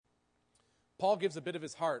Paul gives a bit of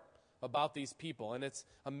his heart about these people, and it's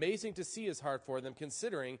amazing to see his heart for them,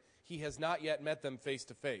 considering he has not yet met them face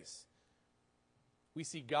to face. We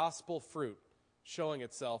see gospel fruit showing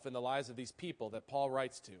itself in the lives of these people that Paul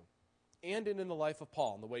writes to, and in the life of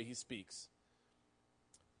Paul, in the way he speaks.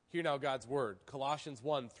 Hear now God's word, Colossians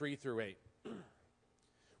 1, 3 through 8.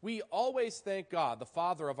 We always thank God, the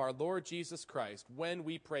Father of our Lord Jesus Christ, when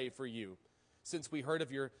we pray for you, since we heard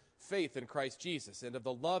of your faith in Christ Jesus and of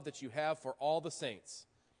the love that you have for all the saints,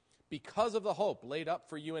 because of the hope laid up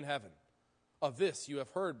for you in heaven. Of this you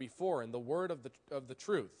have heard before in the word of the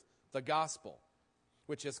truth, the gospel,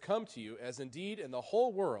 which has come to you, as indeed in the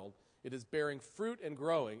whole world it is bearing fruit and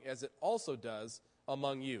growing, as it also does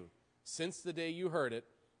among you, since the day you heard it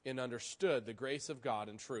and understood the grace of God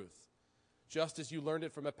in truth. Just as you learned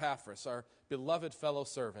it from Epaphras, our beloved fellow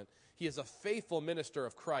servant, he is a faithful minister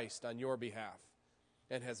of Christ on your behalf,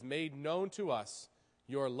 and has made known to us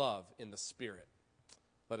your love in the Spirit.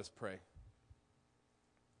 Let us pray.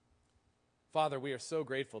 Father, we are so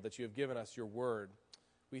grateful that you have given us your word.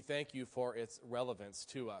 We thank you for its relevance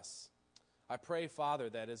to us. I pray, Father,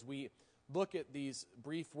 that as we look at these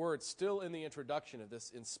brief words still in the introduction of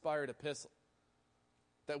this inspired epistle,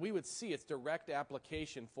 that we would see its direct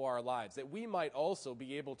application for our lives, that we might also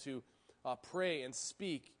be able to pray and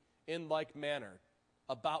speak in like manner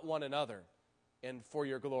about one another and for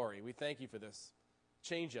your glory. We thank you for this.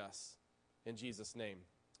 Change us. In Jesus' name,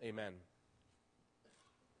 amen.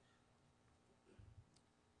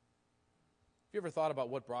 Have you ever thought about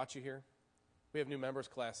what brought you here? We have new members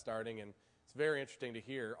class starting, and it's very interesting to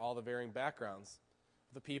hear all the varying backgrounds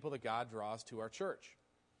of the people that God draws to our church.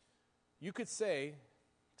 You could say,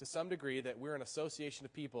 to some degree, that we're an association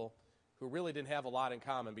of people who really didn't have a lot in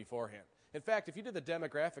common beforehand. In fact, if you did the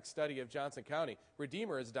demographic study of Johnson County,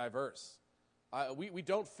 Redeemer is diverse. We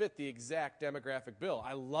don't fit the exact demographic bill.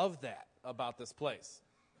 I love that about this place.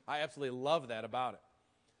 I absolutely love that about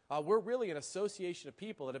it. We're really an association of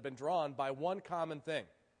people that have been drawn by one common thing.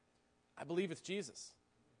 I believe it's Jesus.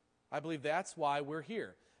 I believe that's why we're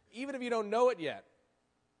here. Even if you don't know it yet,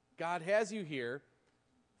 God has you here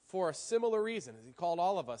for a similar reason, as he called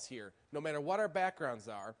all of us here. No matter what our backgrounds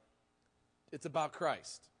are, it's about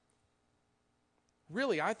Christ.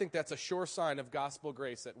 Really, I think that's a sure sign of gospel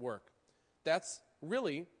grace at work. That's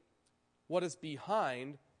really what is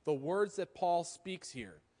behind the words that Paul speaks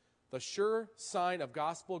here. The sure sign of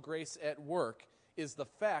gospel grace at work is the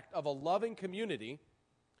fact of a loving community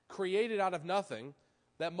created out of nothing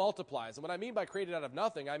that multiplies. And what I mean by created out of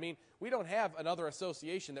nothing, I mean we don't have another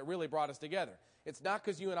association that really brought us together. It's not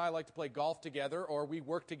because you and I like to play golf together, or we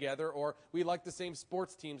work together, or we like the same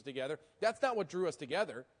sports teams together. That's not what drew us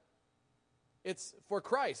together. It's for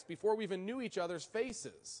Christ. Before we even knew each other's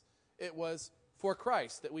faces, it was for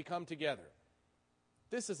Christ that we come together.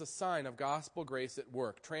 This is a sign of gospel grace at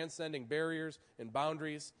work, transcending barriers and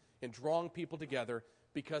boundaries and drawing people together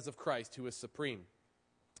because of Christ, who is supreme.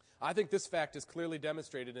 I think this fact is clearly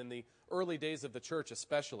demonstrated in the early days of the church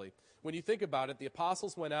especially. When you think about it, the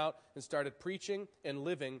apostles went out and started preaching and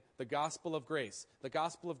living the gospel of grace. The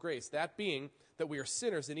gospel of grace, that being that we are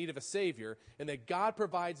sinners in need of a Savior, and that God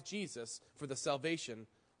provides Jesus for the salvation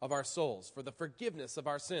of our souls, for the forgiveness of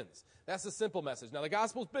our sins. That's the simple message. Now, the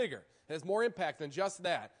gospel's bigger. It has more impact than just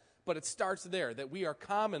that, but it starts there, that we are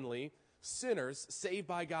commonly sinners saved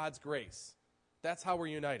by God's grace. That's how we're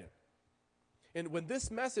united. And when this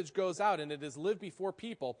message goes out and it is lived before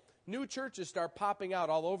people, new churches start popping out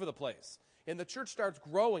all over the place. And the church starts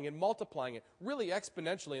growing and multiplying it really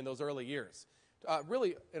exponentially in those early years.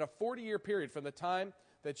 Really, in a 40-year period from the time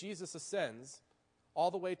that Jesus ascends all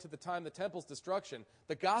the way to the time the temple's destruction,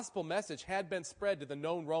 the gospel message had been spread to the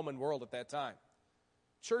known Roman world at that time.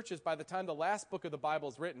 Churches, by the time the last book of the Bible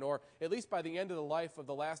is written, or at least by the end of the life of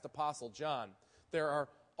the last apostle, John, there are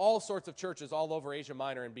all sorts of churches all over Asia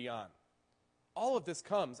Minor and beyond. All of this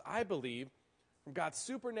comes, I believe, from God's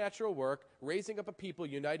supernatural work, raising up a people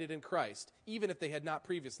united in Christ, even if they had not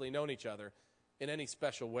previously known each other in any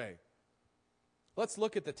special way. Let's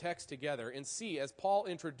look at the text together and see, as Paul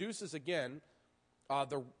introduces again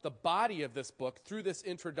the body of this book through this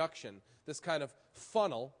introduction, this kind of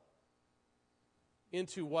funnel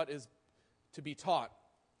into what is to be taught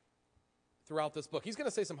throughout this book. He's going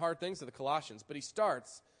to say some hard things to the Colossians, but he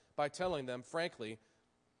starts by telling them, frankly,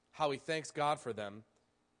 how he thanks God for them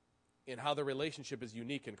and how their relationship is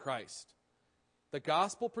unique in Christ. The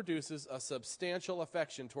gospel produces a substantial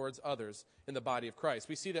affection towards others in the body of Christ.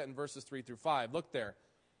 We see that in verses 3 through 5. Look there.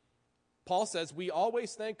 Paul says, we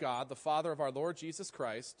always thank God, the Father of our Lord Jesus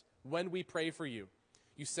Christ, when we pray for you.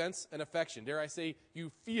 You sense an affection. Dare I say,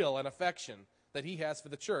 you feel an affection that he has for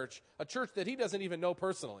the church, a church that he doesn't even know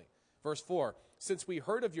personally. Verse 4, since we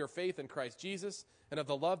heard of your faith in Christ Jesus and of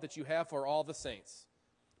the love that you have for all the saints,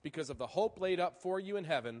 because of the hope laid up for you in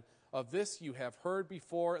heaven, of this you have heard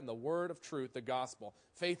before in the word of truth, the gospel.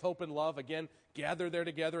 Faith, hope, and love, again, gather there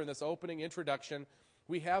together in this opening introduction.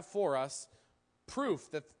 We have for us proof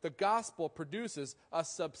that the gospel produces a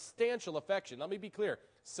substantial affection. Let me be clear,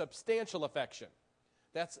 substantial affection.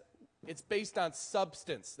 It's based on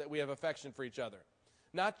substance that we have affection for each other.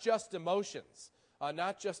 Not just emotions,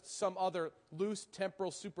 not just some other loose,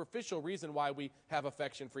 temporal, superficial reason why we have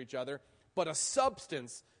affection for each other, but a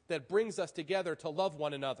substance that brings us together to love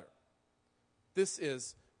one another. This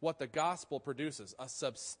is what the gospel produces, a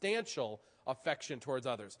substantial affection towards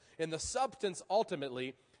others. And the substance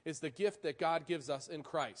ultimately is the gift that God gives us in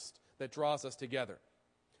Christ that draws us together.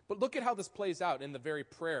 But look at how this plays out in the very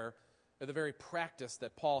prayer, the very practice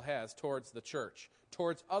that Paul has towards the church,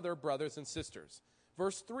 towards other brothers and sisters.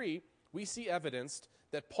 Verse 3, we see evidenced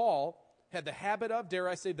that Paul had the habit of, dare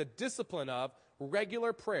I say, the discipline of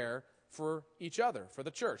regular prayer for each other, for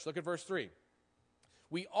the church. Look at verse 3.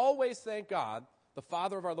 We always thank God, the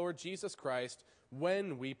Father of our Lord Jesus Christ,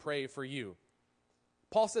 when we pray for you.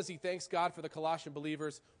 Paul says he thanks God for the Colossian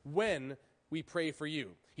believers when we pray for you.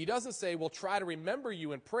 He doesn't say we'll try to remember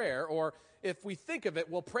you in prayer, or if we think of it,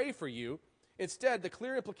 we'll pray for you. Instead, the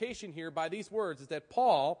clear implication here by these words is that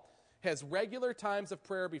Paul has regular times of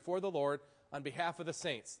prayer before the Lord on behalf of the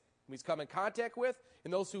saints who he's come in contact with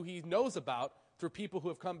and those who he knows about through people who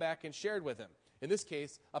have come back and shared with him. In this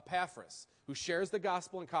case, Epaphras, who shares the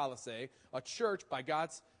gospel in Colossae, a church by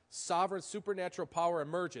God's sovereign supernatural power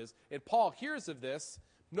emerges. And Paul hears of this,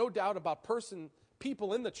 no doubt about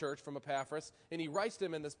people in the church from Epaphras, and he writes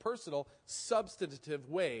them in this personal, substantive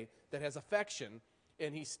way that has affection.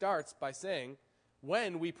 And he starts by saying,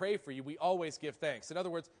 when we pray for you, we always give thanks. In other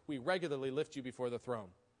words, we regularly lift you before the throne.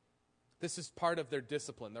 This is part of their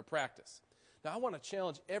discipline, their practice. Now, I want to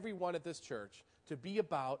challenge everyone at this church to be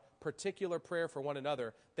about particular prayer for one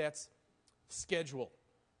another that's scheduled,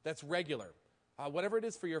 that's regular. Whatever it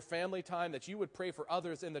is for your family time that you would pray for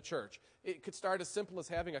others in the church. It could start as simple as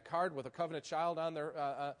having a card with a covenant child on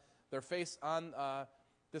their face on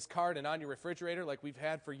this card and on your refrigerator like we've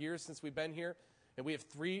had for years since we've been here. And we have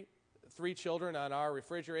three children on our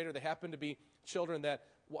refrigerator. They happen to be children that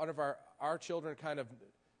one of our children kind of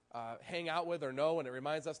hang out with or know, and it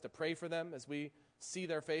reminds us to pray for them as we see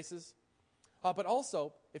their faces. But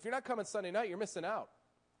also, if you're not coming Sunday night, you're missing out.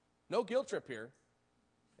 No guilt trip here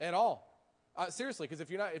at all. Seriously, because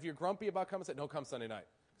if you're grumpy about coming, don't come Sunday night,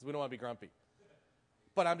 because we don't want to be grumpy.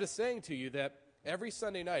 But I'm just saying to you that every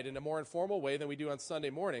Sunday night, in a more informal way than we do on Sunday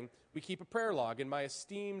morning, we keep a prayer log. And my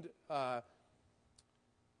esteemed, what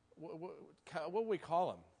would we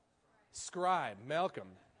call him? Scribe, Malcolm.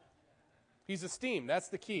 He's esteemed, that's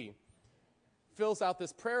the key. Fills out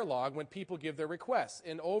this prayer log when people give their requests.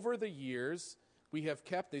 And over the years, we have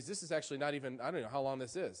kept these. This is actually not even, I don't know how long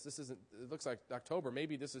this is. It looks like October.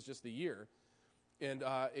 Maybe this is just the year. And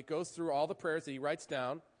it goes through all the prayers that he writes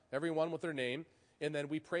down, everyone with their name, and then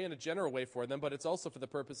we pray in a general way for them, but it's also for the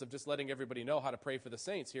purpose of just letting everybody know how to pray for the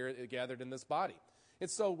saints here gathered in this body. And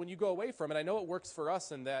so when you go away from it, I know it works for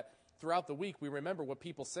us in that throughout the week we remember what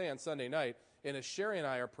people say on Sunday night, and as Sherry and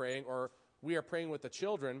I are praying, or we are praying with the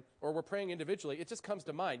children, or we're praying individually, it just comes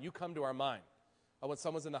to mind. You come to our mind. When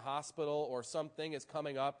someone's in the hospital or something is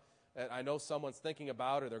coming up, and I know someone's thinking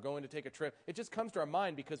about or they're going to take a trip, it just comes to our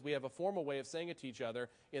mind because we have a formal way of saying it to each other,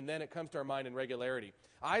 and then it comes to our mind in regularity.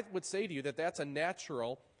 I would say to you that that's a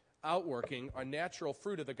natural outworking, a natural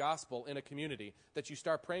fruit of the gospel in a community, that you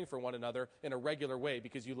start praying for one another in a regular way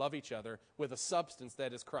because you love each other with a substance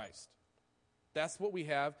that is Christ. That's what we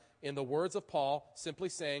have in the words of Paul, simply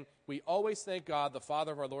saying, we always thank God, the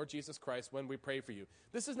Father of our Lord Jesus Christ, when we pray for you.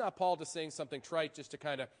 This is not Paul just saying something trite just to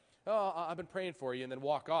kind of, I've been praying for you, and then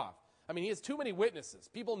walk off. I mean, he has too many witnesses.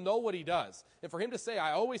 People know what he does. And for him to say,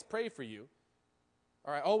 I always pray for you,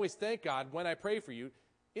 or I always thank God when I pray for you,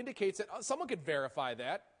 indicates that someone could verify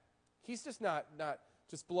that. He's just not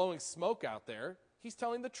just blowing smoke out there. He's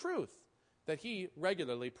telling the truth, that he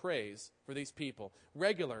regularly prays for these people.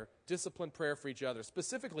 Regular, disciplined prayer for each other.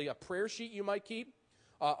 Specifically, a prayer sheet you might keep,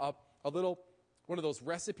 a little, one of those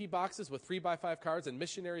recipe boxes with 3x5 cards and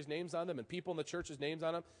missionaries' names on them and people in the church's names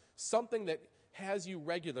on them. Something that has you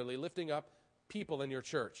regularly lifting up people in your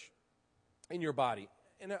church, in your body,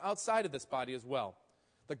 and outside of this body as well.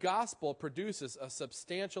 The gospel produces a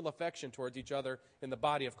substantial affection towards each other in the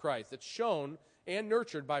body of Christ. It's shown and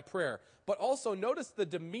nurtured by prayer. But also notice the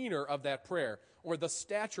demeanor of that prayer, or the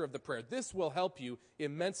stature of the prayer. This will help you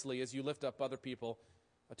immensely as you lift up other people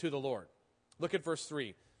to the Lord. Look at verse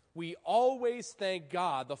 3. We always thank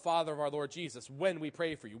God, the Father of our Lord Jesus, when we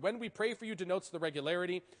pray for you. When we pray for you denotes the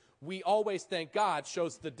regularity. We always thank God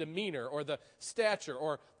shows the demeanor or the stature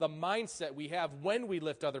or the mindset we have when we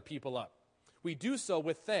lift other people up. We do so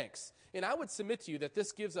with thanks. And I would submit to you that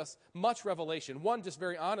this gives us much revelation. One just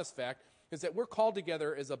very honest fact is that we're called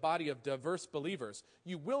together as a body of diverse believers.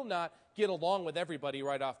 You will not get along with everybody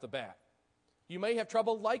right off the bat. You may have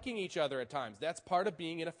trouble liking each other at times. That's part of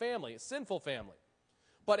being in a family, a sinful family.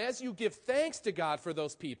 But as you give thanks to God for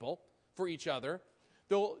those people, for each other,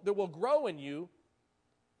 there will grow in you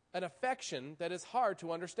an affection that is hard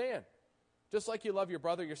to understand. Just like you love your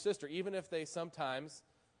brother, your sister, even if they sometimes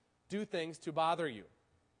do things to bother you.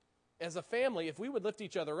 As a family, if we would lift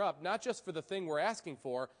each other up, not just for the thing we're asking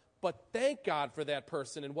for, but thank God for that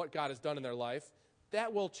person and what God has done in their life,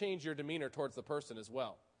 that will change your demeanor towards the person as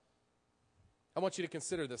well. I want you to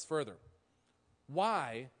consider this further.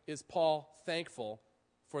 Why is Paul thankful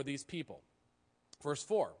for these people? Verse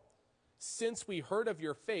 4, since we heard of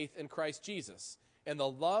your faith in Christ Jesus and the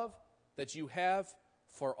love that you have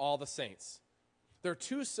for all the saints. There are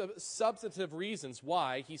two substantive reasons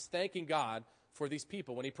why he's thanking God for these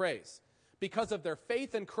people when he prays. Because of their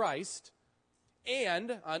faith in Christ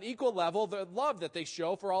and, on equal level, the love that they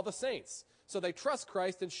show for all the saints. So they trust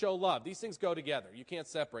Christ and show love. These things go together. You can't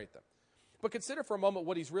separate them. But consider for a moment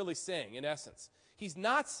what he's really saying, in essence. He's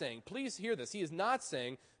not saying, please hear this, he is not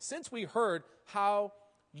saying, since we heard how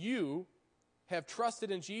you have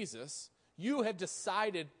trusted in Jesus, you have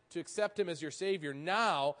decided to accept him as your Savior,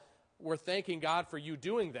 now we're thanking God for you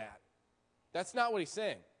doing that. That's not what he's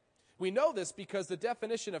saying. We know this because the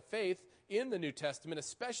definition of faith in the New Testament,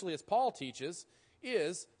 especially as Paul teaches,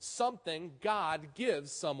 is something God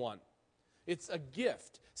gives someone. It's a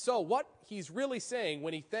gift. So what he's really saying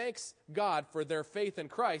when he thanks God for their faith in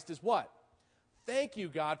Christ is what? Thank you,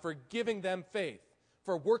 God, for giving them faith,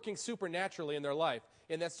 for working supernaturally in their life.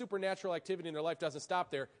 And that supernatural activity in their life doesn't stop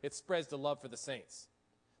there. It spreads the love for the saints.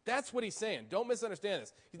 That's what he's saying. Don't misunderstand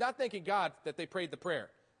this. He's not thanking God that they prayed the prayer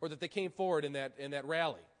or that they came forward in that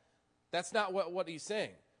rally. That's not what he's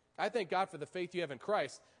saying. I thank God for the faith you have in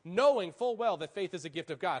Christ, knowing full well that faith is a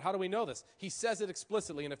gift of God. How do we know this? He says it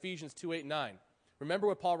explicitly in Ephesians 2:8-9. Remember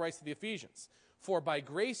what Paul writes to the Ephesians. For by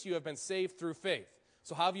grace you have been saved through faith.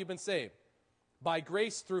 So how have you been saved? By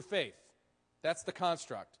grace through faith. That's the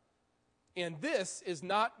construct. And this is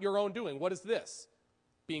not your own doing. What is this?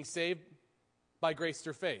 Being saved by grace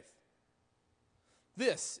through faith.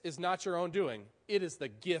 This is not your own doing. It is the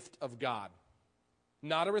gift of God.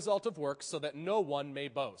 Not a result of works, so that no one may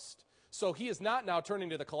boast. So he is not now turning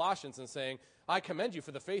to the Colossians and saying, I commend you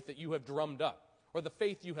for the faith that you have drummed up, or the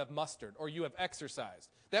faith you have mustered, or you have exercised.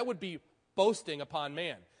 That would be boasting upon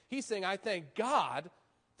man. He's saying, I thank God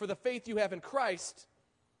for the faith you have in Christ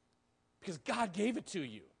because God gave it to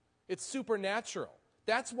you. It's supernatural.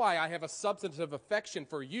 That's why I have a substantive affection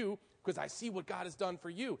for you, because I see what God has done for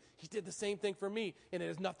you. He did the same thing for me, and it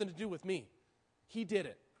has nothing to do with me. He did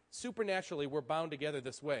it. Supernaturally, we're bound together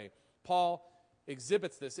this way. Paul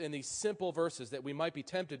exhibits this in these simple verses that we might be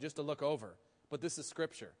tempted just to look over. But this is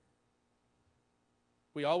Scripture.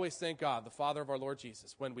 We always thank God, the Father of our Lord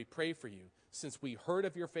Jesus, when we pray for you, since we heard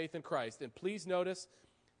of your faith in Christ. And please notice,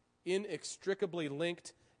 inextricably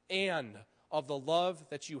linked, and of the love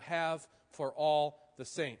that you have for all the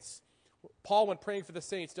saints. Paul, when praying for the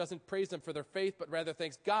saints, doesn't praise them for their faith, but rather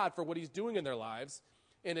thanks God for what he's doing in their lives.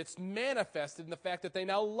 And it's manifested in the fact that they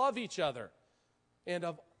now love each other and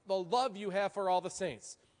of the love you have for all the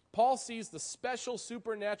saints. Paul sees the special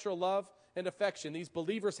supernatural love and affection these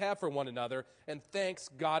believers have for one another and thanks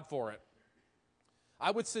God for it.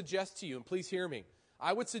 I would suggest to you, and please hear me,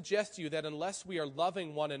 I would suggest to you that unless we are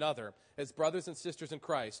loving one another as brothers and sisters in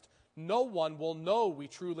Christ, no one will know we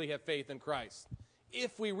truly have faith in Christ,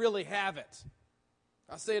 if we really have it.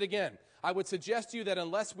 I'll say it again. I would suggest to you that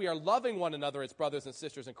unless we are loving one another as brothers and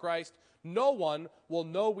sisters in Christ, no one will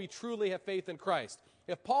know we truly have faith in Christ.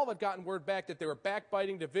 If Paul had gotten word back that there were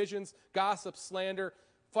backbiting, divisions, gossip, slander,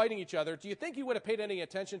 fighting each other, do you think he would have paid any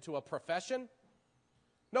attention to a profession?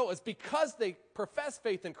 No, it's because they profess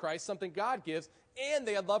faith in Christ, something God gives, and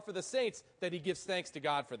they had love for the saints, that he gives thanks to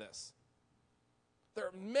God for this. There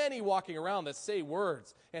are many walking around that say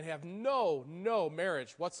words and have no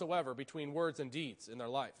marriage whatsoever between words and deeds in their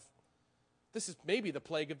life. This is maybe the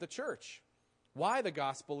plague of the church. Why the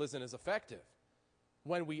gospel isn't as effective.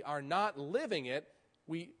 When we are not living it,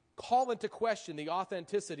 we call into question the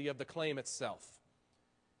authenticity of the claim itself.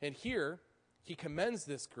 And here, he commends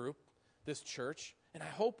this group, this church, and I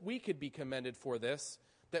hope we could be commended for this,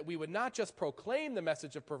 that we would not just proclaim the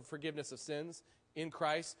message of forgiveness of sins in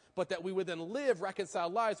Christ, but that we would then live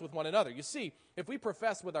reconciled lives with one another. You see, if we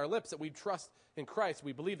profess with our lips that we trust in Christ,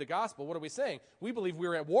 we believe the gospel, what are we saying? We believe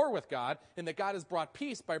we're at war with God and that God has brought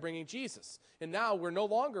peace by bringing Jesus. And now we're no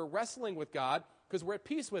longer wrestling with God because we're at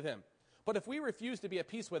peace with him. But if we refuse to be at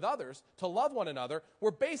peace with others, to love one another,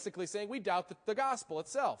 we're basically saying we doubt the gospel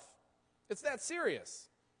itself. It's that serious.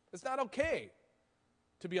 It's not okay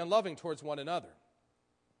to be unloving towards one another.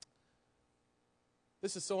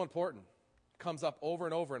 This is so important. It comes up over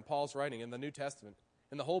and over in Paul's writing in the New Testament,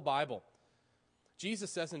 in the whole Bible.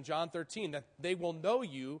 Jesus says in John 13 that they will know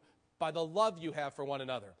you by the love you have for one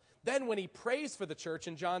another. Then when he prays for the church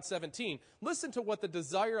in John 17, listen to what the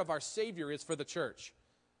desire of our Savior is for the church.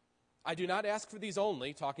 I do not ask for these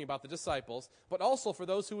only, talking about the disciples, but also for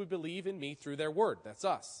those who would believe in me through their word. That's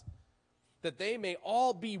us. That they may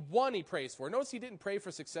all be one, he prays for. Notice he didn't pray for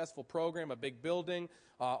a successful program, a big building,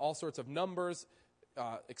 all sorts of numbers,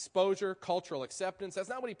 exposure, cultural acceptance. That's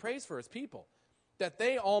not what he prays for his people. That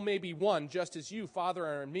they all may be one, just as you, Father,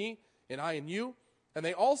 are in me, and I in you, and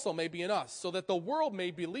they also may be in us, so that the world may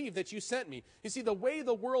believe that you sent me. You see, the way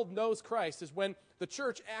the world knows Christ is when the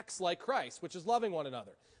church acts like Christ, which is loving one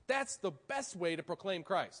another. That's the best way to proclaim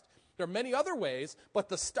Christ. There are many other ways, but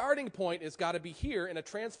the starting point has got to be here in a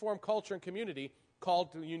transformed culture and community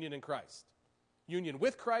called to union in Christ. Union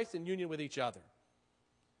with Christ and union with each other.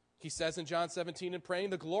 He says in John 17 in praying,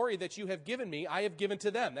 the glory that you have given me, I have given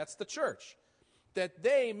to them. That's the church. That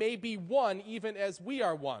they may be one even as we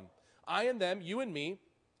are one. I and them, you and me,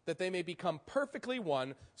 that they may become perfectly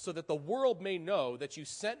one, so that the world may know that you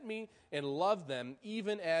sent me and loved them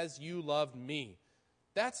even as you loved me.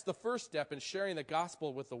 That's the first step in sharing the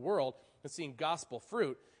gospel with the world and seeing gospel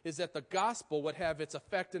fruit, is that the gospel would have its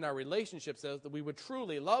effect in our relationships, so that we would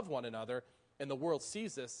truly love one another, and the world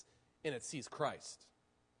sees this, and it sees Christ.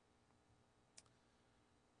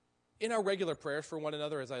 In our regular prayers for one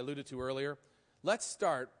another, as I alluded to earlier, let's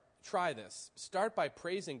try this. Start by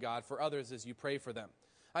praising God for others as you pray for them.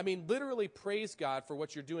 I mean, literally praise God for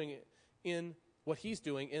what you're doing in what he's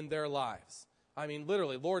doing in their lives. I mean,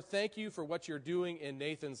 literally, Lord, thank you for what you're doing in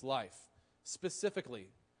Nathan's life. Specifically,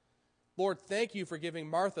 Lord, thank you for giving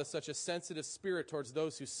Martha such a sensitive spirit towards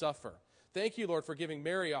those who suffer. Thank you, Lord, for giving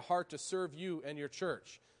Mary a heart to serve you and your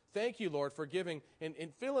church. Thank you, Lord, for giving, and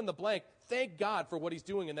fill in the blank, thank God for what he's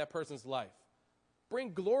doing in that person's life.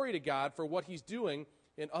 Bring glory to God for what he's doing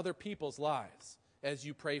in other people's lives as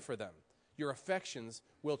you pray for them. Your affections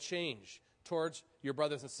will change towards your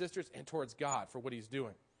brothers and sisters and towards God for what he's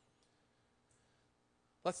doing.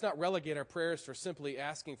 Let's not relegate our prayers for simply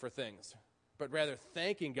asking for things, but rather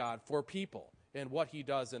thanking God for people and what he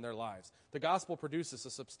does in their lives. The gospel produces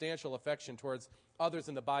a substantial affection towards others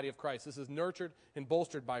in the body of Christ. This is nurtured and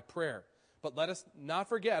bolstered by prayer. But let us not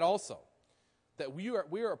forget also that we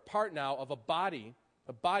are a part now of a body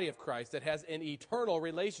of Christ that has an eternal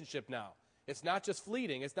relationship now. It's not just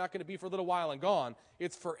fleeting. It's not going to be for a little while and gone.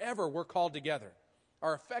 It's forever we're called together.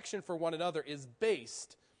 Our affection for one another is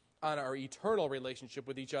based on our eternal relationship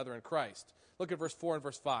with each other in Christ. Look at verse 4 and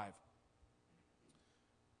verse 5.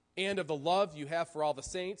 And of the love you have for all the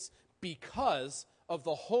saints, because of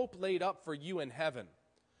the hope laid up for you in heaven.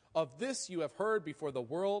 Of this you have heard before the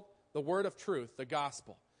world, the word of truth, the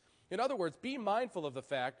gospel. In other words, be mindful of the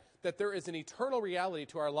fact that there is an eternal reality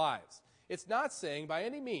to our lives. It's not saying by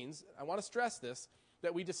any means, I want to stress this,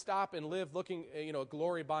 that we just stop and live looking,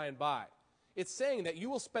 glory by and by. It's saying that you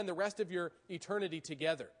will spend the rest of your eternity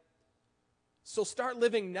together. So start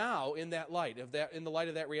living now in that light, in the light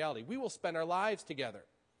of that reality. We will spend our lives together,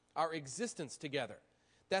 our existence together.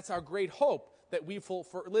 That's our great hope, that we will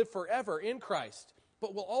live forever in Christ,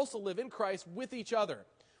 but we'll also live in Christ with each other.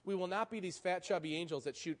 We will not be these fat, chubby angels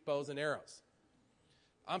that shoot bows and arrows.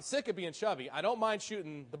 I'm sick of being chubby. I don't mind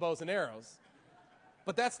shooting the bows and arrows.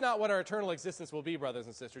 But that's not what our eternal existence will be, brothers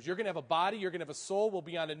and sisters. You're going to have a body. You're going to have a soul. We'll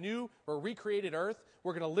be on a new or recreated earth.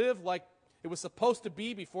 We're going to live like it was supposed to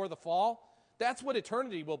be before the fall. That's what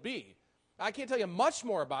eternity will be. I can't tell you much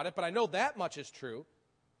more about it, but I know that much is true.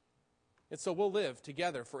 And so we'll live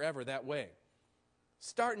together forever that way.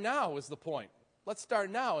 Start now is the point. Let's start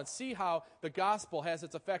now and see how the gospel has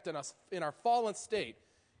its effect on us in our fallen state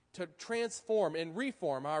to transform and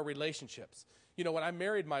reform our relationships. You know, when I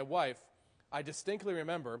married my wife, I distinctly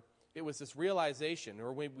remember it was this realization,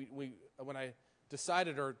 or when I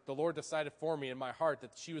decided, or the Lord decided for me in my heart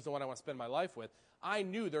that she was the one I want to spend my life with, I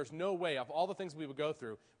knew there's no way, of all the things we would go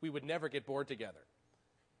through, we would never get bored together.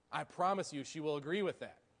 I promise you she will agree with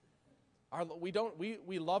that.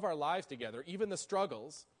 We love our lives together, even the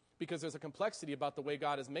struggles, because there's a complexity about the way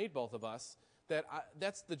God has made both of us,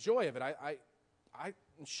 that's the joy of it. I'm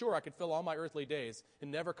sure I could fill all my earthly days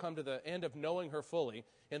and never come to the end of knowing her fully,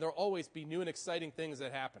 and there'll always be new and exciting things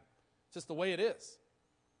that happen. It's just the way it is.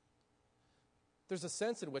 There's a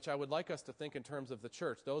sense in which I would like us to think in terms of the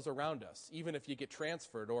church, those around us, even if you get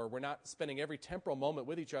transferred or we're not spending every temporal moment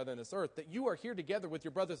with each other on this earth, that you are here together with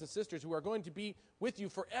your brothers and sisters who are going to be with you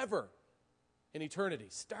forever in eternity,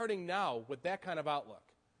 starting now with that kind of outlook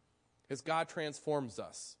as God transforms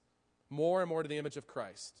us more and more to the image of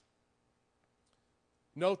Christ.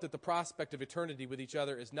 Note that the prospect of eternity with each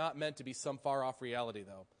other is not meant to be some far-off reality,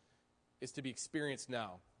 though. It's to be experienced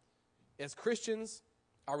now. As Christians,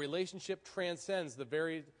 our relationship transcends the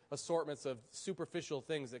varied assortments of superficial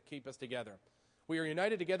things that keep us together. We are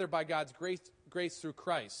united together by God's grace through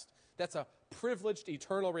Christ. That's a privileged,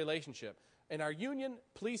 eternal relationship. And our union,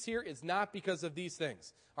 please hear, is not because of these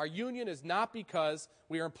things. Our union is not because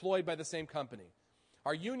we are employed by the same company.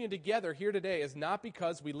 Our union together here today is not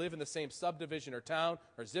because we live in the same subdivision or town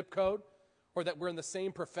or zip code, or that we're in the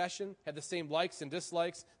same profession, have the same likes and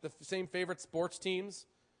dislikes, the same favorite sports teams.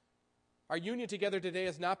 Our union together today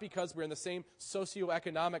is not because we're in the same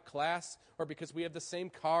socioeconomic class, or because we have the same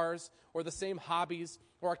cars or the same hobbies,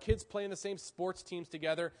 or our kids play in the same sports teams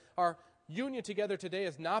together. Our union together today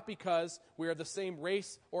is not because we are the same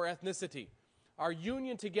race or ethnicity. Our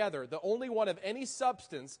union together, the only one of any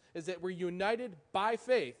substance, is that we're united by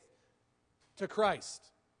faith to Christ.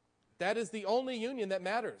 That is the only union that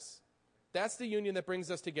matters. That's the union that brings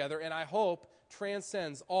us together, and I hope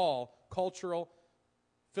transcends all cultural,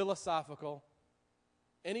 philosophical,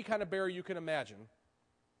 any kind of barrier you can imagine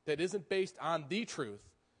that isn't based on the truth.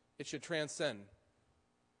 It should transcend.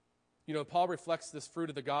 You know, Paul reflects this fruit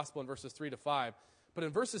of the gospel in verses 3 to 5, but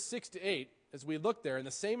in verses 6 to 8, as we look there in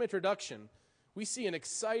the same introduction, we see an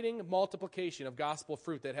exciting multiplication of gospel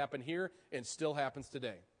fruit that happened here and still happens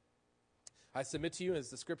today. I submit to you, as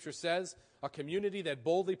the scripture says, a community that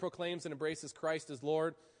boldly proclaims and embraces Christ as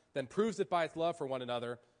Lord, then proves it by its love for one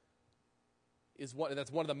another, that's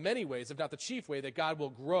one of the many ways, if not the chief way, that God will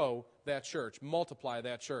grow that church, multiply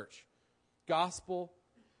that church.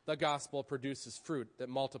 The gospel produces fruit that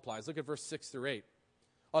multiplies. Look at verse 6 through 8.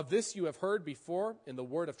 Of this you have heard before in the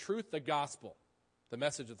word of truth, the gospel, the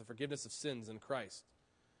message of the forgiveness of sins in Christ,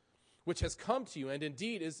 which has come to you and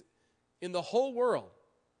indeed is in the whole world.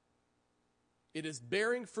 It is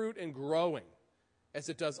bearing fruit and growing, as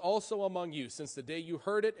it does also among you, since the day you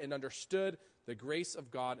heard it and understood the grace of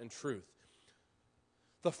God and truth.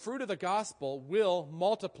 The fruit of the gospel will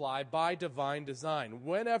multiply by divine design.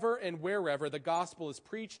 Whenever and wherever the gospel is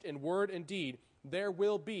preached in word and deed, there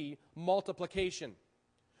will be multiplication.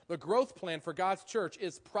 The growth plan for God's church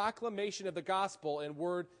is proclamation of the gospel in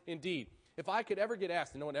word and deed. If I could ever get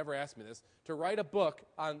asked, and no one ever asked me this, to write a book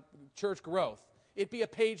on church growth, it'd be a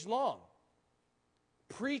page long.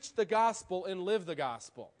 Preach the gospel and live the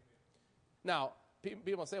gospel. Now,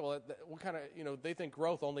 people say, well, what kind of, they think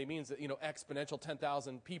growth only means that, exponential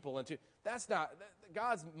 10,000 people. That's not,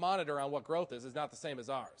 God's monitor on what growth is not the same as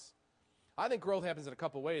ours. I think growth happens in a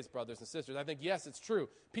couple ways, brothers and sisters. I think, yes, it's true.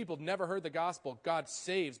 People have never heard the gospel. God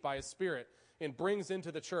saves by his Spirit and brings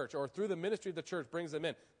into the church, or through the ministry of the church brings them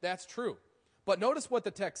in. That's true. But notice what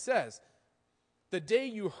the text says. The day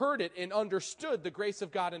you heard it and understood the grace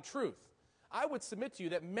of God and truth. I would submit to you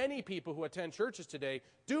that many people who attend churches today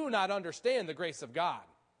do not understand the grace of God.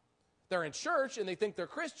 They're in church and they think they're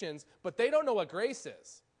Christians, but they don't know what grace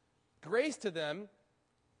is. Grace to them,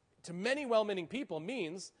 to many well-meaning people,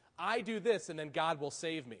 means I do this and then God will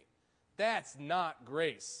save me. That's not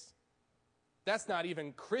grace. That's not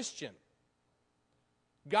even Christian.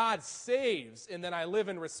 God saves and then I live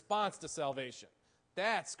in response to salvation.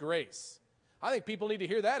 That's grace. I think people need to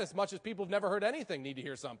hear that as much as people who've never heard anything need to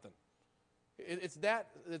hear something. It's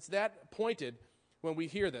that pointed when we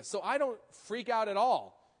hear this. So I don't freak out at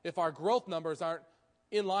all if our growth numbers aren't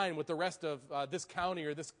in line with the rest of this county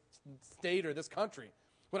or this state or this country.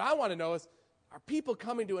 What I want to know is, are people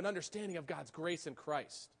coming to an understanding of God's grace in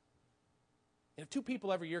Christ? And if 2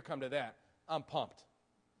 people every year come to that, I'm pumped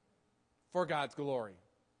for God's glory.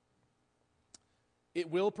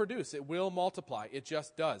 It will produce. It will multiply. It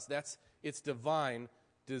just does. That's its divine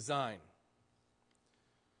design.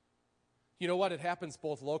 You know what? It happens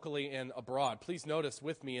both locally and abroad. Please notice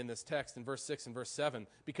with me in this text in verse 6 and verse 7,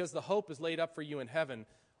 because the hope is laid up for you in heaven.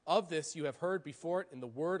 Of this you have heard before it in the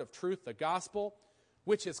word of truth, the gospel,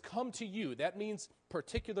 which has come to you. That means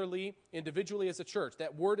particularly, individually as a church.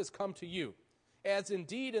 That word has come to you. As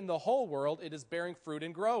indeed in the whole world it is bearing fruit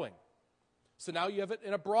and growing. So now you have it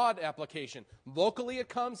in a broad application. Locally it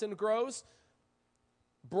comes and grows.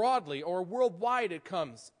 Broadly or worldwide it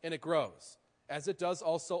comes and it grows, as it does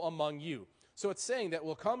also among you. So it's saying that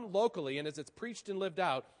will come locally, and as it's preached and lived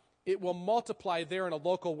out, it will multiply there in a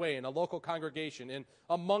local way, in a local congregation, in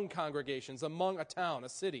among congregations, among a town, a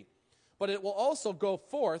city. But it will also go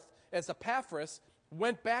forth as Epaphras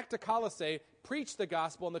went back to Colossae, preached the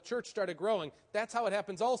gospel, and the church started growing. That's how it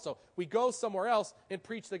happens also. We go somewhere else and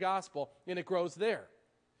preach the gospel, and it grows there.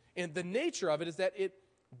 And the nature of it is that it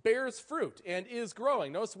bears fruit and is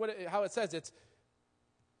growing. Notice how it says. It's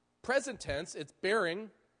present tense. It's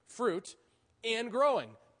bearing fruit and growing,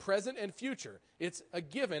 present and future. It's a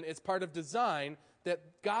given. It's part of design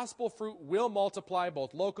that gospel fruit will multiply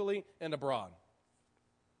both locally and abroad.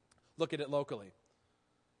 Look at it locally.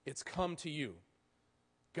 It's come to you.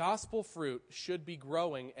 Gospel fruit should be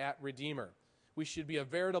growing at Redeemer. We should be a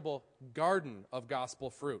veritable garden of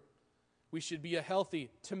gospel fruit. We should be a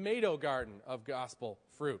healthy tomato garden of gospel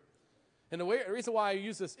fruit. And the reason why I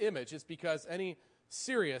use this image is because any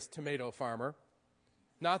serious tomato farmer,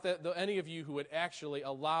 not that any of you who would actually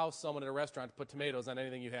allow someone at a restaurant to put tomatoes on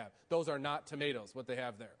anything you have. Those are not tomatoes, what they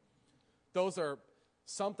have there. Those are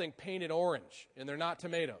something painted orange, and they're not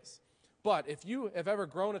tomatoes. But if you have ever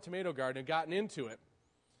grown a tomato garden and gotten into it,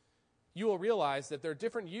 you will realize that there are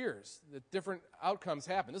different years, that different outcomes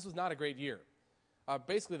happen. This was not a great year.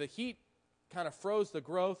 Basically, the heat kind of froze the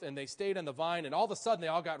growth, and they stayed on the vine, and all of a sudden they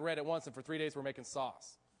all got red at once, and for 3 days we're making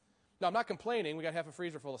sauce. Now, I'm not complaining. We got half a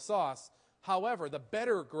freezer full of sauce. However, the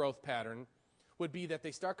better growth pattern would be that they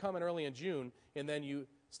start coming early in June, and then you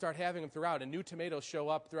start having them throughout, and new tomatoes show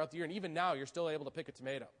up throughout the year, and even now you're still able to pick a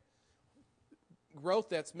tomato. Growth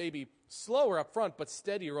that's maybe slower up front, but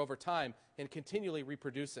steadier over time, and continually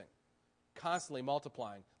reproducing, constantly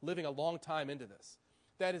multiplying, living a long time into this.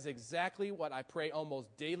 That is exactly what I pray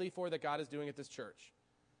almost daily for that God is doing at this church.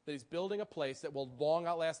 That he's building a place that will long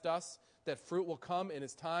outlast us, that fruit will come in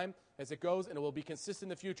its time as it goes, and it will be consistent in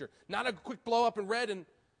the future. Not a quick blow up and red,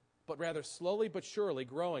 but rather slowly but surely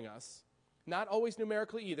growing us. Not always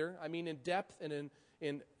numerically either. I mean in depth and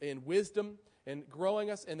in wisdom, and growing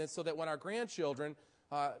us, and then so that when our grandchildren,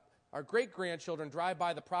 our great-grandchildren drive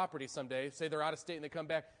by the property someday, say they're out of state and they come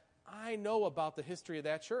back, I know about the history of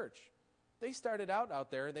that church. They started out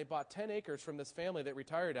there, and they bought 10 acres from this family that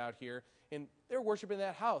retired out here, and they're worshiping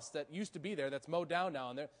that house that used to be there that's mowed down now.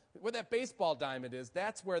 And where that baseball diamond is,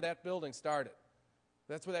 that's where that building started.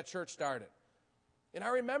 That's where that church started. And I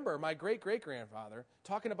remember my great-great-grandfather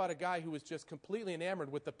talking about a guy who was just completely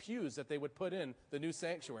enamored with the pews that they would put in the new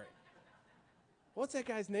sanctuary. What's that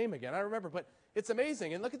guy's name again? I don't remember, but it's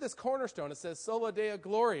amazing. And look at this cornerstone. It says Sola Deo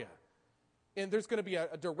Gloria. And there's going to be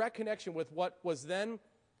a direct connection with what was then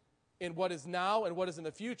and what is now and what is in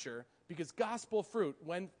the future, because gospel fruit,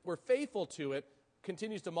 when we're faithful to it,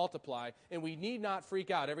 continues to multiply, and we need not freak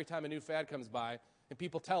out every time a new fad comes by and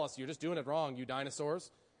people tell us, you're just doing it wrong, you dinosaurs.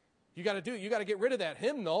 You got to get rid of that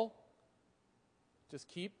hymnal.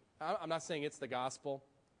 I'm not saying it's the gospel.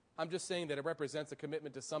 I'm just saying that it represents a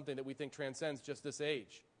commitment to something that we think transcends just this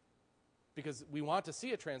age, because we want to see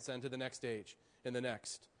it transcend to the next age and the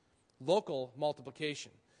next. Local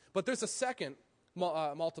multiplication. But there's a second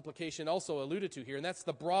multiplication also alluded to here, and that's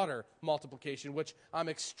the broader multiplication, which I'm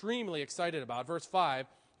extremely excited about. Verse 5,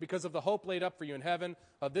 because of the hope laid up for you in heaven,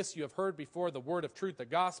 of this you have heard before, the word of truth, the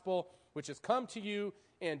gospel, which has come to you,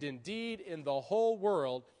 and indeed in the whole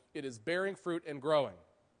world it is bearing fruit and growing.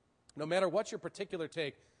 No matter what your particular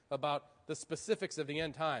take about the specifics of the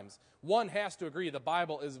end times, one has to agree the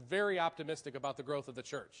Bible is very optimistic about the growth of the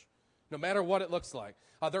church, no matter what it looks like.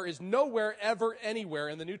 There is nowhere, ever, anywhere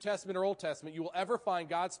in the New Testament or Old Testament you will ever find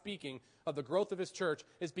God speaking of the growth of his church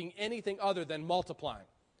as being anything other than multiplying.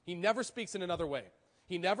 He never speaks in another way.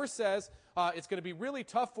 He never says it's going to be really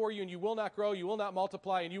tough for you and you will not grow, you will not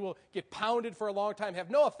multiply, and you will get pounded for a long time,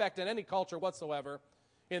 have no effect on any culture whatsoever,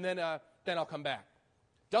 and then I'll come back.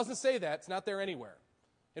 Doesn't say that. It's not there anywhere.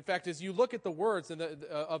 In fact, as you look at the words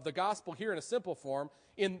of the gospel here in a simple form,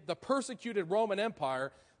 in the persecuted Roman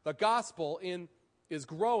Empire, the gospel is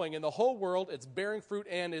growing in the whole world. It's bearing fruit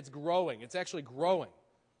and it's growing. It's actually growing.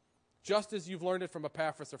 Just as you've learned it from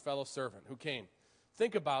Epaphras, our fellow servant who came.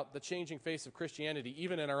 Think about the changing face of Christianity,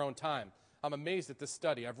 even in our own time. I'm amazed at this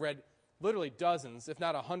study. I've read literally dozens, if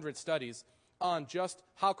not 100 studies on just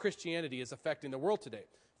how Christianity is affecting the world today.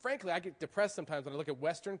 Frankly, I get depressed sometimes when I look at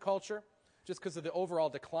Western culture, just because of the overall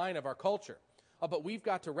decline of our culture. But we've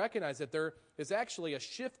got to recognize that there is actually a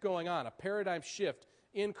shift going on, a paradigm shift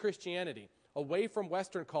in Christianity, away from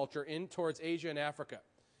Western culture in towards Asia and Africa.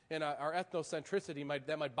 And our ethnocentricity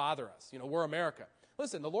might bother us. We're America.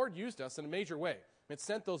 Listen, the Lord used us in a major way. It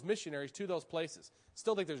sent those missionaries to those places.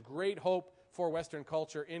 Still think there's great hope for Western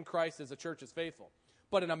culture in Christ as the church is faithful.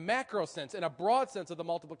 But in a macro sense, in a broad sense of the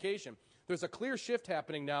multiplication, there's a clear shift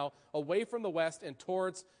happening now away from the West and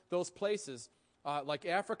towards those places like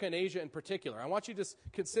Africa and Asia in particular. I want you to just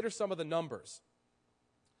consider some of the numbers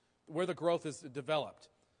where the growth is developed.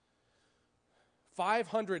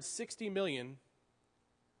 560 million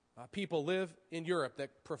people live in Europe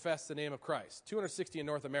that profess the name of Christ. 260 in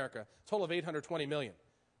North America. Total of 820 million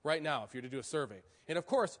right now if you're to do a survey. And of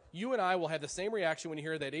course, you and I will have the same reaction when you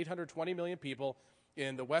hear that 820 million people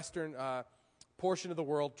in the Western portion of the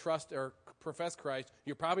world trust or profess Christ.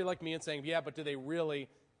 You're probably like me and saying, yeah, but do they really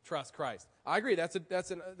trust Christ? I agree. That's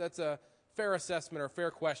a fair assessment or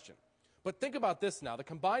fair question. But think about this now. The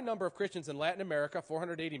combined number of Christians in Latin America,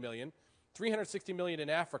 480 million, 360 million in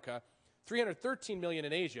Africa, 313 million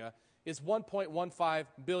in Asia, is 1.15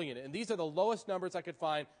 billion. And these are the lowest numbers I could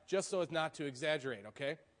find, just so as not to exaggerate,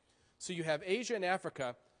 okay? So you have Asia and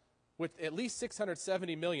Africa with at least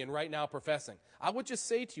 670 million right now professing. I would just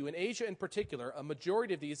say to you, in Asia in particular, a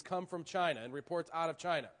majority of these come from China and reports out of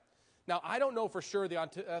China. Now, I don't know for sure the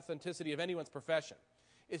authenticity of anyone's profession.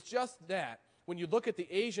 It's just that when you look at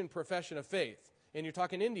the Asian profession of faith, and you're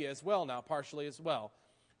talking India as well now, partially as well,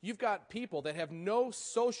 you've got people that have no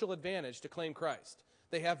social advantage to claim Christ.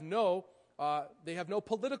 They have no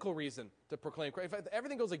political reason to proclaim Christ. In fact,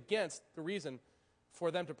 everything goes against the reason for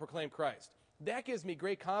them to proclaim Christ. That gives me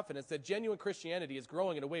great confidence that genuine Christianity is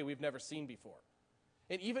growing in a way we've never seen before.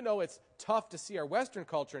 And even though it's tough to see our Western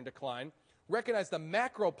culture in decline, recognize the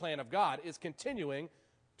macro plan of God is continuing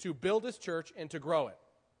to build his church and to grow it.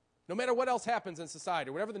 No matter what else happens in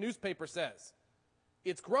society, whatever the newspaper says,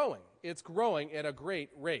 it's growing. It's growing at a great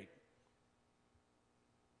rate.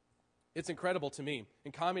 It's incredible to me.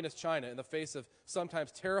 In communist China, in the face of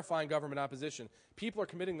sometimes terrifying government opposition, people are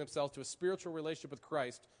committing themselves to a spiritual relationship with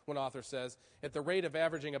Christ, one author says, at the rate of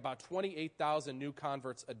averaging about 28,000 new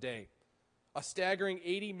converts a day. A staggering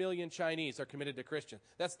 80 million Chinese are committed to Christian.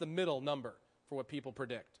 That's the middle number for what people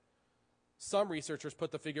predict. Some researchers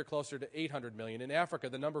put the figure closer to 800 million. In Africa,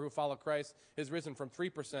 the number who follow Christ has risen from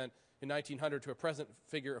 3% in 1900 to a present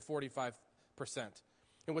figure of 45%.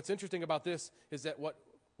 And what's interesting about this is that what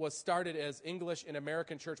was started as English and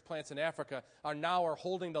American church plants in Africa are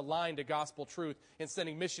holding the line to gospel truth and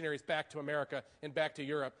sending missionaries back to America and back to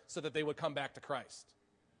Europe so that they would come back to Christ.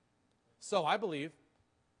 So I believe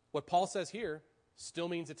what Paul says here still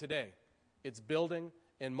means it today. It's building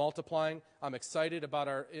and multiplying. I'm excited about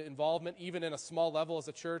our involvement, even in a small level as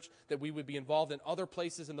a church, that we would be involved in other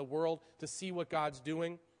places in the world to see what God's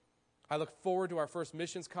doing. I look forward to our first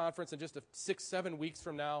missions conference in just 6-7 weeks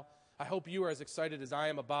from now. I hope you are as excited as I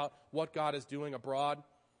am about what God is doing abroad.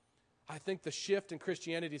 I think the shift in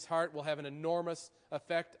Christianity's heart will have an enormous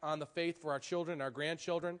effect on the faith for our children and our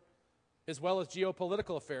grandchildren, as well as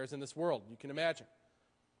geopolitical affairs in this world, you can imagine.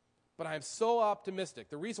 But I am so optimistic.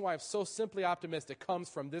 The reason why I'm so simply optimistic comes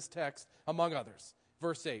from this text, among others.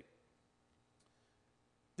 Verse 8.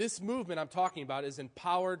 This movement I'm talking about is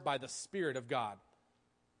empowered by the Spirit of God,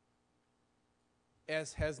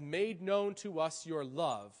 as has made known to us your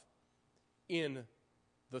love in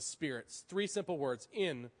the Spirit. 3 simple words,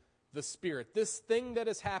 in the Spirit. This thing that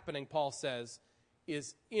is happening, Paul says,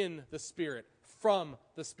 is in the Spirit, from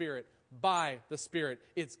the Spirit, by the Spirit.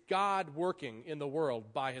 It's God working in the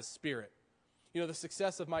world by his Spirit. You know, the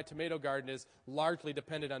success of my tomato garden is largely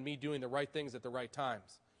dependent on me doing the right things at the right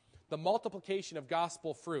times. The multiplication of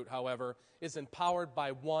gospel fruit, however, is empowered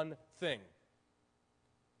by one thing: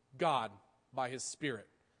 God by his Spirit.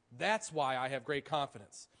 That's why I have great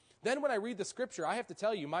confidence. Then when I read the Scripture, I have to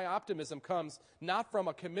tell you, my optimism comes not from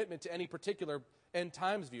a commitment to any particular end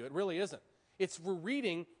times view. It really isn't. It's for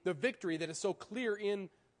reading the victory that is so clear in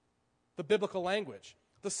the biblical language.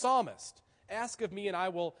 The psalmist, ask of me and I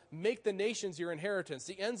will make the nations your inheritance,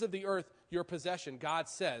 the ends of the earth your possession, God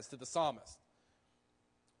says to the psalmist.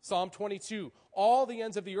 Psalm 22, all the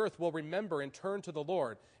ends of the earth will remember and turn to the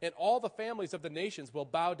Lord, and all the families of the nations will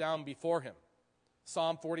bow down before him.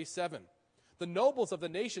 Psalm 47, the nobles of the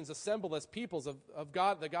nations assemble as peoples of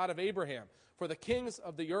God, the God of Abraham. For the kings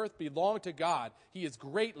of the earth belong to God. He is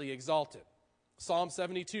greatly exalted. Psalm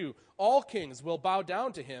 72, all kings will bow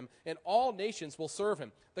down to him, and all nations will serve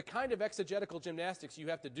him. The kind of exegetical gymnastics you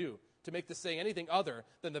have to do to make this say anything other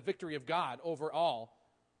than the victory of God over all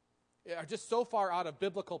are just so far out of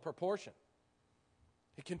biblical proportion.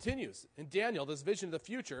 It continues. In Daniel, this vision of the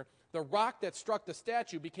future, the rock that struck the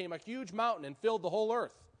statue became a huge mountain and filled the whole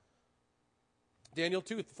earth. Daniel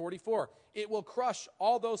 2:44, it will crush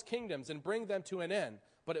all those kingdoms and bring them to an end,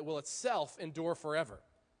 but it will itself endure forever.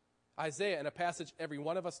 Isaiah, in a passage every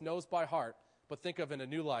one of us knows by heart, but think of in a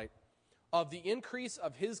new light, of the increase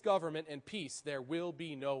of his government and peace there will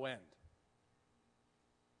be no end.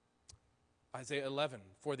 Isaiah 11,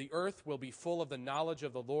 for the earth will be full of the knowledge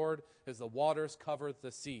of the Lord as the waters cover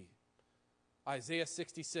the sea. Isaiah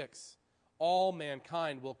 66, all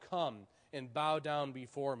mankind will come and bow down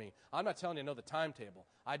before me. I'm not telling you I know the timetable.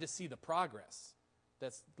 I just see the progress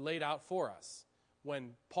that's laid out for us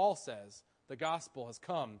when Paul says the gospel has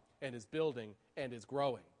come and is building and is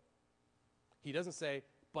growing. He doesn't say,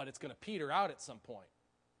 but it's going to peter out at some point.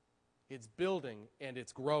 It's building and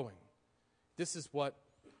it's growing. This is what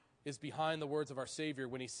is behind the words of our Savior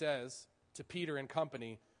when he says to Peter and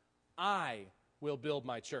company, I will build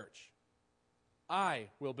my church. I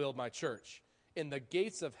will build my church, and the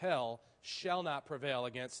gates of hell shall not prevail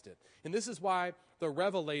against it. And this is why the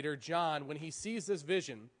revelator, John, when he sees this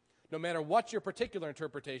vision, no matter what your particular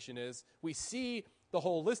interpretation is, we see the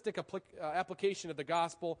holistic application of the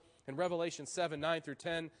gospel in Revelation 7, 9 through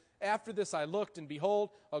 10. After this I looked, and behold,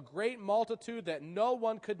 a great multitude that no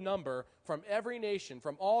one could number from every nation,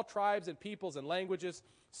 from all tribes and peoples and languages,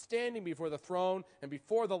 standing before the throne and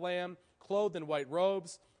before the Lamb, clothed in white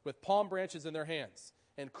robes, with palm branches in their hands,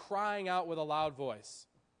 and crying out with a loud voice,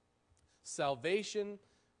 salvation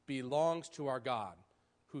belongs to our God,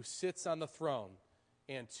 who sits on the throne,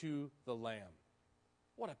 and to the Lamb.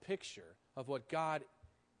 What a picture of what God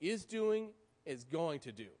is doing, is going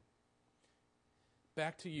to do.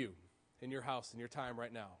 Back to you, in your house, in your time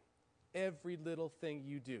right now. Every little thing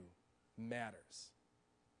you do matters.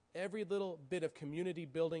 Every little bit of community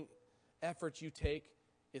building effort you take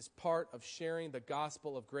is part of sharing the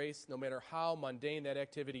gospel of grace, no matter how mundane that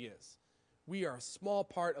activity is. We are a small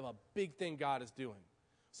part of a big thing God is doing.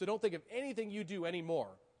 So don't think of anything you do anymore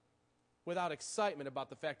without excitement about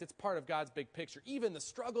the fact it's part of God's big picture. Even the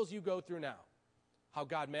struggles you go through now, how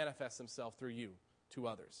God manifests himself through you to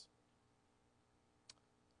others.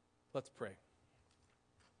 Let's pray.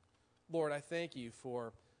 Lord, I thank you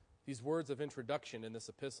for these words of introduction in this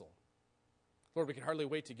epistle. Lord, we can hardly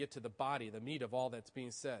wait to get to the body, the meat of all that's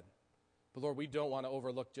being said. But Lord, we don't want to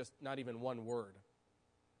overlook just not even one word.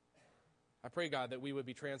 I pray, God, that we would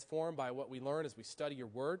be transformed by what we learn as we study your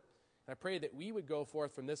word. And I pray that we would go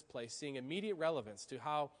forth from this place seeing immediate relevance to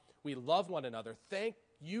how we love one another, thank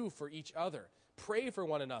you for each other, pray for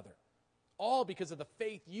one another, all because of the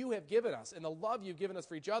faith you have given us and the love you've given us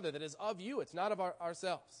for each other that is of you. It's not of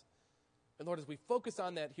ourselves. And Lord, as we focus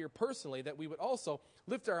on that here personally, that we would also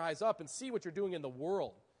lift our eyes up and see what you're doing in the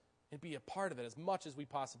world and be a part of it as much as we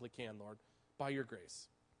possibly can, Lord, by your grace.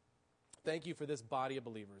 Thank you for this body of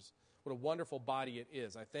believers. What a wonderful body it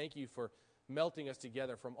is. I thank you for melting us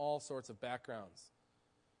together from all sorts of backgrounds.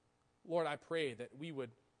 Lord, I pray that we would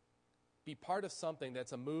be part of something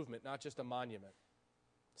that's a movement, not just a monument.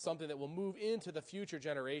 Something that will move into the future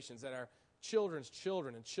generations, that our children's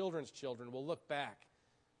children and children's children will look back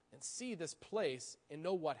and see this place and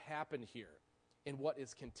know what happened here and what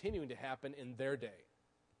is continuing to happen in their day.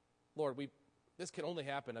 Lord, this can only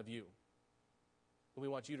happen of you. And we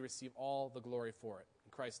want you to receive all the glory for it.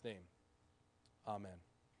 In Christ's name, amen.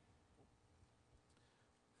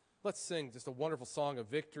 Let's sing just a wonderful song of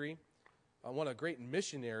victory, one of great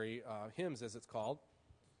missionary hymns, as it's called,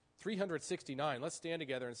 369. Let's stand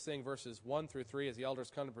together and sing verses 1 through 3 as the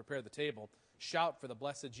elders come to prepare the table. Shout for the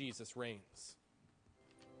blessed Jesus reigns.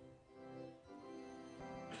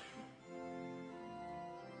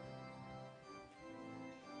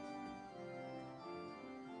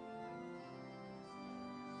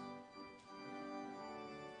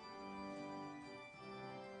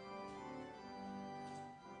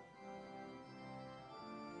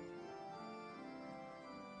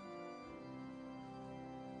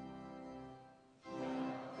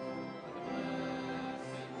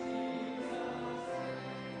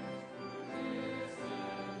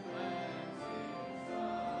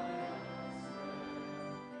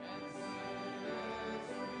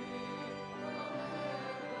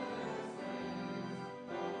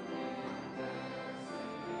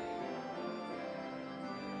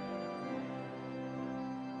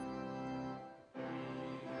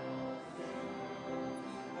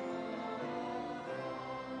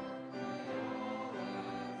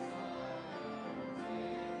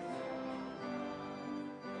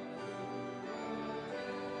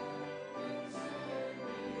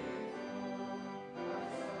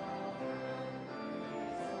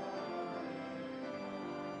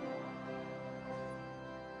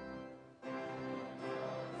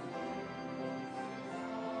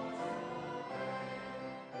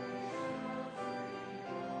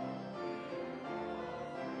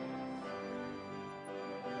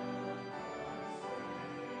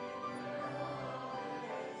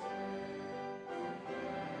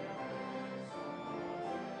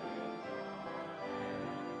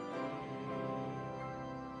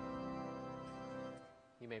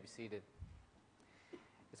 may be seated.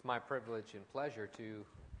 It's my privilege and pleasure to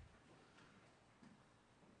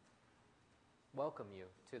welcome you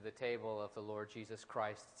to the table of the Lord Jesus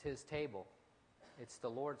Christ. It's His table. It's the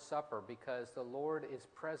Lord's Supper because the Lord is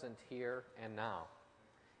present here and now.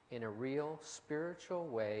 In a real spiritual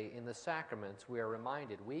way, in the sacraments, we are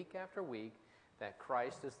reminded week after week that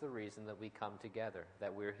Christ is the reason that we come together,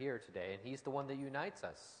 that we're here today, and He's the one that unites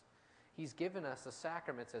us. He's given us the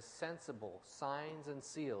sacraments as sensible signs and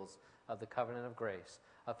seals of the covenant of grace,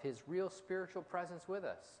 of His real spiritual presence with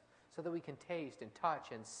us, so that we can taste and touch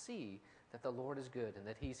and see that the Lord is good and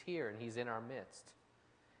that He's here and He's in our midst.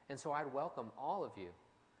 And so I'd welcome all of you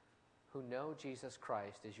who know Jesus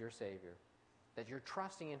Christ as your Savior, that you're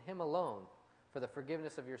trusting in Him alone for the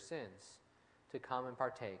forgiveness of your sins, to come and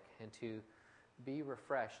partake and to be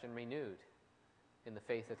refreshed and renewed in the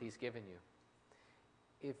faith that He's given you.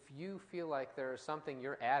 If you feel like there's something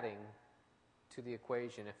you're adding to the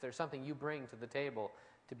equation, if there's something you bring to the table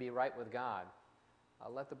to be right with God,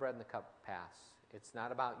 let the bread and the cup pass. It's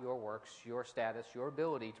not about your works, your status, your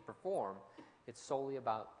ability to perform. It's solely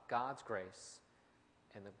about God's grace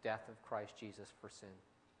and the death of Christ Jesus for sin.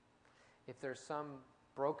 If there's some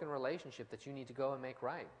broken relationship that you need to go and make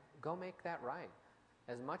right, go make that right.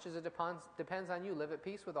 As much as it depends on you, live at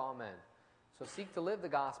peace with all men. So seek to live the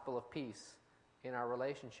gospel of peace in our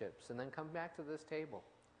relationships, and then come back to this table.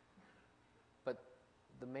 But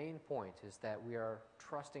the main point is that we are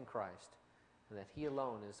trusting Christ and that He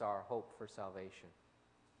alone is our hope for salvation.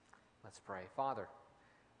 Let's pray. Father,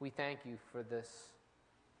 we thank You for this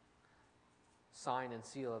sign and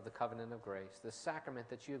seal of the covenant of grace, this sacrament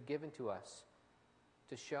that You have given to us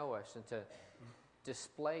to show us and to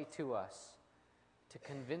display to us, to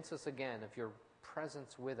convince us again of Your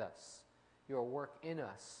presence with us, Your work in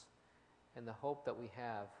us, and the hope that we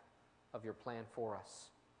have of Your plan for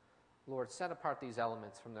us. Lord, set apart these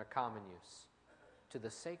elements from their common use to the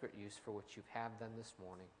sacred use for which You've had them this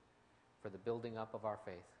morning, for the building up of our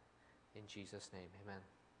faith. In Jesus' name, amen.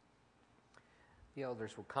 The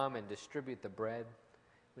elders will come and distribute the bread.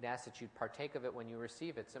 We'd ask that you'd partake of it when you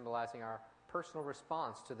receive it, symbolizing our personal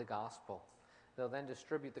response to the gospel. They'll then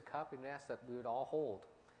distribute the cup, and we'd ask that we would all hold,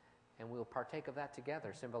 and we'll partake of that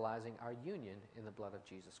together, symbolizing our union in the blood of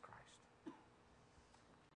Jesus Christ.